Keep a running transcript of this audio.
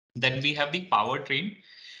Then we have the powertrain.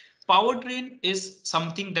 Powertrain is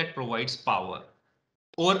something that provides power,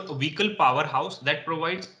 or vehicle powerhouse that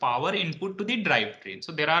provides power input to the drivetrain.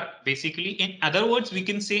 So there are basically, in other words, we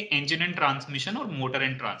can say engine and transmission or motor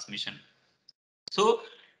and transmission. So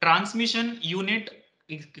transmission unit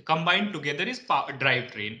is combined together is power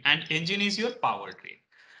drivetrain, and engine is your powertrain.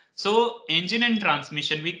 So engine and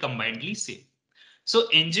transmission we combinedly say. So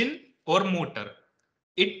engine or motor,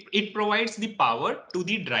 it provides the power to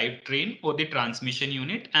the drivetrain or the transmission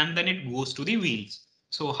unit, and then it goes to the wheels.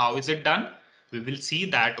 So how is it done? We will see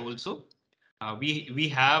that also. We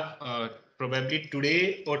have probably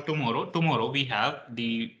today or tomorrow. Tomorrow we have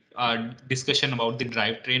the discussion about the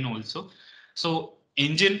drivetrain also. So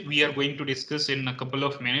engine we are going to discuss in a couple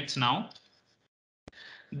of minutes now.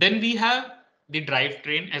 Then we have the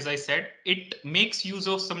drivetrain. As I said, it makes use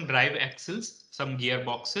of some drive axles, some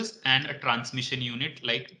gearboxes, and a transmission unit,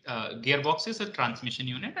 like gearboxes, a transmission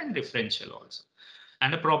unit, and differential also,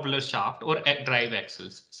 and a propeller shaft or a drive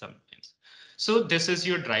axles sometimes. So this is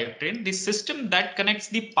your drivetrain, the system that connects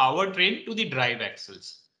the powertrain to the drive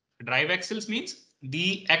axles. Drive axles means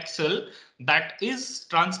the axle that is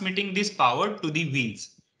transmitting this power to the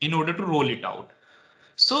wheels in order to roll it out.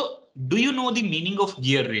 So, do you know the meaning of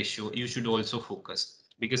gear ratio? You should also focus,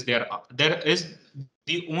 because there is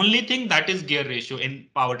the only thing that is gear ratio in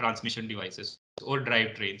power transmission devices or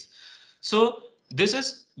drivetrains. So this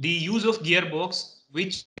is the use of gearbox,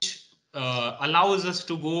 which allows us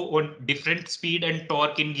to go on different speed and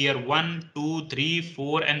torque in gear 1, 2, 3,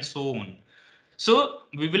 4, and so on. So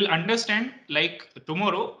we will understand, like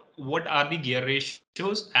tomorrow, what are the gear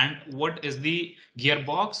ratios and what is the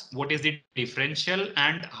gearbox, what is the differential,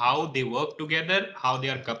 and how they work together, how they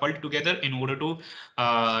are coupled together in order to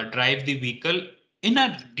drive the vehicle in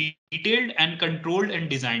a detailed and controlled and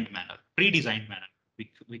designed manner, pre-designed manner,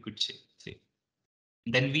 we could say.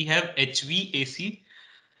 Then we have HVAC.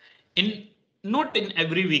 In Not in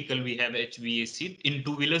every vehicle we have HVAC. In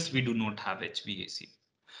two-wheelers, we do not have HVAC.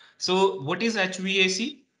 So what is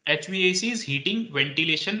HVAC? HVAC is heating,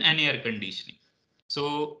 ventilation, and air conditioning.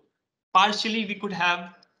 So partially we could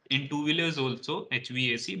have in two-wheelers also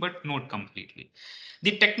HVAC, but not completely.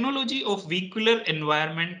 The technology of vehicular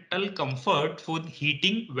environmental comfort for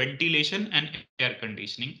heating, ventilation, and air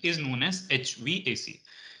conditioning is known as HVAC.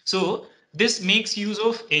 So this makes use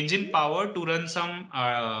of engine power to run some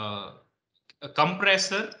a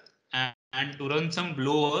compressor and to run some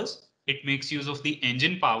blowers. It makes use of the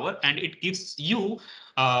engine power, and it gives you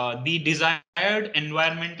the desired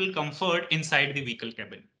environmental comfort inside the vehicle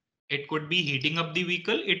cabin. It could be heating up the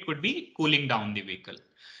vehicle, it could be cooling down the vehicle.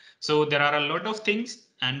 So there are a lot of things.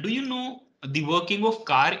 And do you know the working of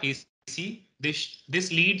car AC?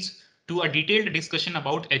 This leads to a detailed discussion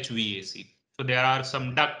about HVAC. So there are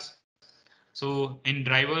some ducts. So in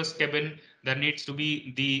driver's cabin, there needs to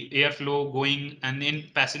be the airflow going, and in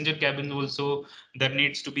passenger cabin also there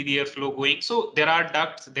needs to be the airflow going. So there are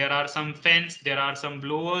ducts, there are some fans, there are some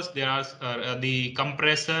blowers, there are the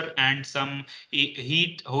compressor and some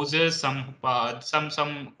heat hoses, some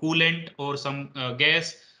coolant or some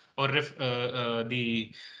gas or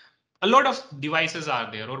the a lot of devices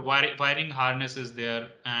are there, or wiring harness is there,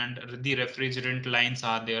 and the refrigerant lines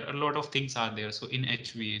are there, a lot of things are there, so in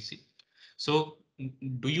HVAC. So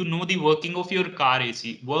do you know the working of your car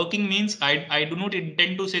AC? Working means I do not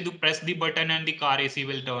intend to say to press the button and the car AC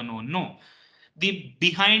will turn on. No, the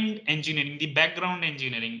behind engineering, the background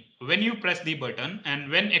engineering, when you press the button and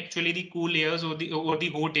when actually the cool airs or the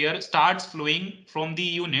hot air starts flowing from the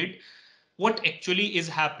unit, what actually is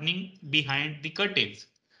happening behind the curtains.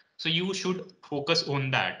 So you should focus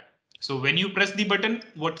on that. So when you press the button,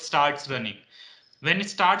 what starts running? When it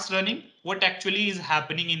starts running, what actually is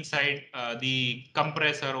happening inside the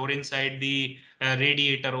compressor or inside the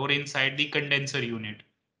radiator or inside the condenser unit?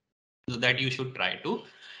 So that you should try to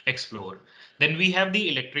explore. Then we have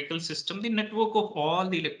the electrical system, the network of all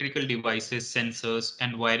the electrical devices, sensors,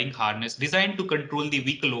 and wiring harness designed to control the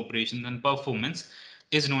vehicle operations and performance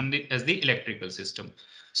is known as the electrical system.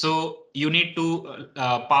 So you need to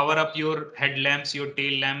power up your headlamps, your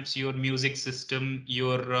tail lamps, your music system,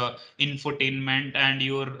 your infotainment, and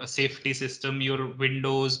your safety system, your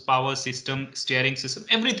windows, power system, steering system,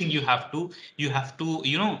 everything you have to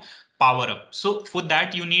power up. So for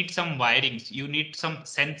that, you need some wirings, you need some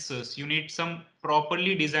sensors, you need some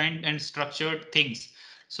properly designed and structured things.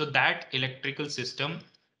 So that electrical system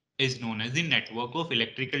is known as the network of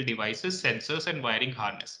electrical devices, sensors, and wiring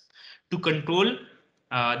harness to control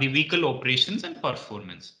the vehicle operations and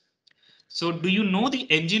performance. So do you know the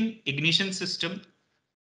engine ignition system?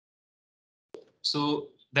 So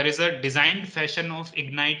there is a designed fashion of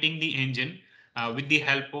igniting the engine with the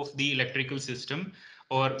help of the electrical system,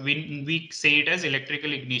 or we say it as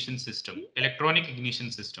electrical ignition system, electronic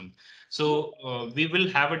ignition system. So we will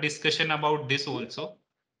have a discussion about this also.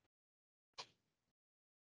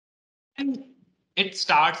 And it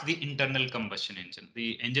starts the internal combustion engine.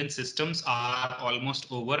 The engine systems are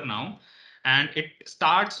almost over now, and it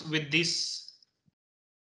starts with this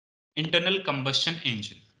internal combustion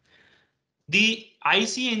engine. The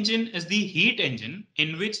IC engine is the heat engine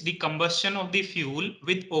in which the combustion of the fuel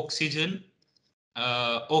with oxygen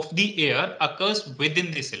of the air occurs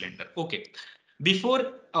within the cylinder. Okay.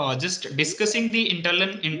 Before just discussing the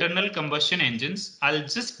internal combustion engines, I'll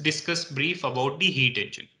just discuss brief about the heat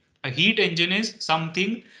engine. A heat engine is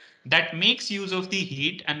something that makes use of the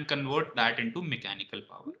heat and convert that into mechanical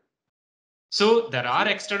power. So there are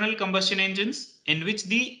external combustion engines in which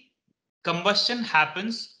the combustion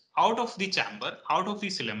happens out of the chamber, out of the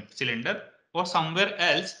cylinder, or somewhere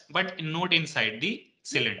else, but not inside the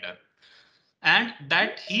cylinder. And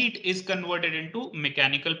that heat is converted into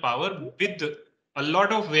mechanical power with a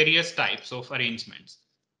lot of various types of arrangements.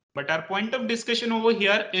 But our point of discussion over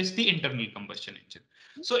here is the internal combustion engine.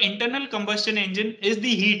 So internal combustion engine is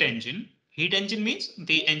the heat engine. Heat engine means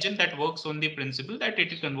the engine that works on the principle that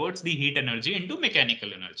it converts the heat energy into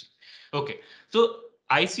mechanical energy. Okay, so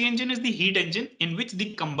IC engine is the heat engine in which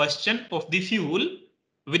the combustion of the fuel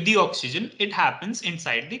with the oxygen, it happens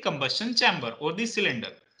inside the combustion chamber or the cylinder.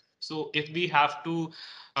 So if we have to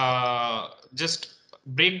just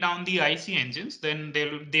break down the IC engines, then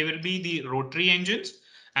there will be the rotary engines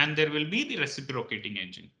and there will be the reciprocating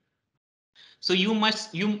engine. So you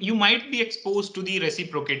might be exposed to the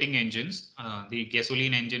reciprocating engines, the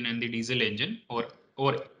gasoline engine and the diesel engine, or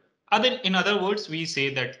other in other words, we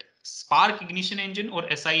say that spark ignition engine or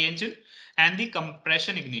SI engine and the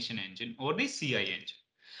compression ignition engine or the CI engine.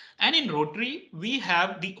 And in rotary, we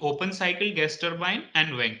have the open cycle gas turbine and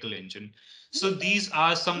Wankel engine. So these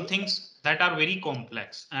are some things that are very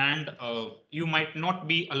complex, and you might not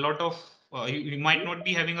be a lot of you might not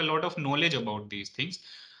be having a lot of knowledge about these things.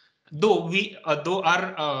 Though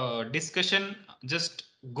our discussion just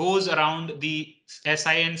goes around the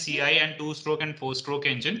SI and CI and two-stroke and four-stroke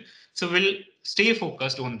engine, so we'll stay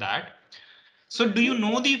focused on that. So do you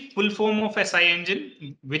know the full form of SI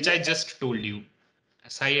engine, which I just told you?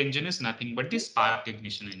 SI engine is nothing but the spark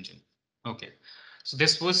ignition engine. Okay, so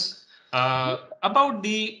this was about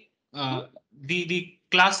the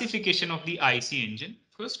classification of the IC engine.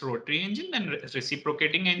 First, rotary engine, then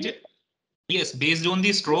reciprocating engine. Yes, based on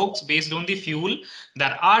the strokes, based on the fuel,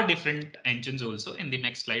 there are different engines also. In the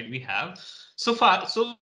next slide, we have so far.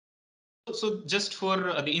 So just for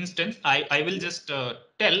the instance, I will just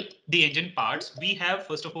tell the engine parts. We have,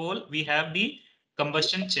 first of all, we have the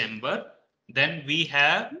combustion chamber, then we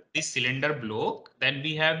have the cylinder block, then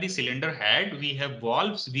we have the cylinder head, we have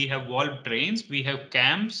valves, we have valve trains, we have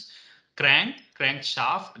cams,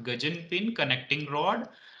 crankshaft, gudgeon pin, connecting rod,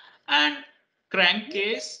 and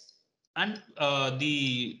crankcase, and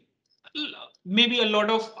the maybe a lot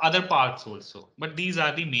of other parts also, but these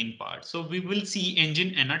are the main parts. So we will see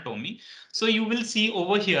engine anatomy. So you will see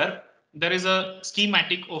over here, there is a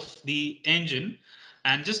schematic of the engine,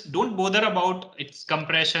 and just don't bother about its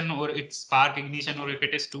compression or its spark ignition or if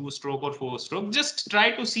it is two stroke or four stroke. Just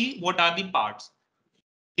try to see what are the parts.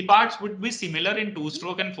 The parts would be similar in two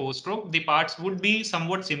stroke and four stroke. The parts would be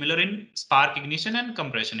somewhat similar in spark ignition and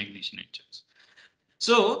compression ignition engines.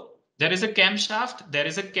 So there is a camshaft, there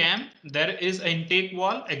is a cam, there is an intake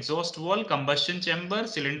wall, exhaust wall, combustion chamber,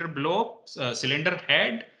 cylinder block, cylinder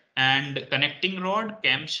head, and connecting rod,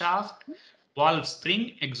 camshaft, valve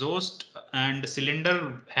spring, exhaust and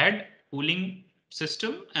cylinder head, cooling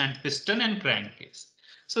system, and piston and crankcase.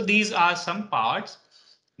 So these are some parts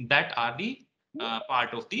that are the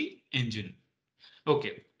part of the engine.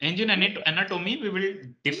 Okay, engine anatomy, we will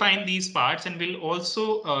define these parts and we'll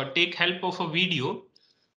also take help of a video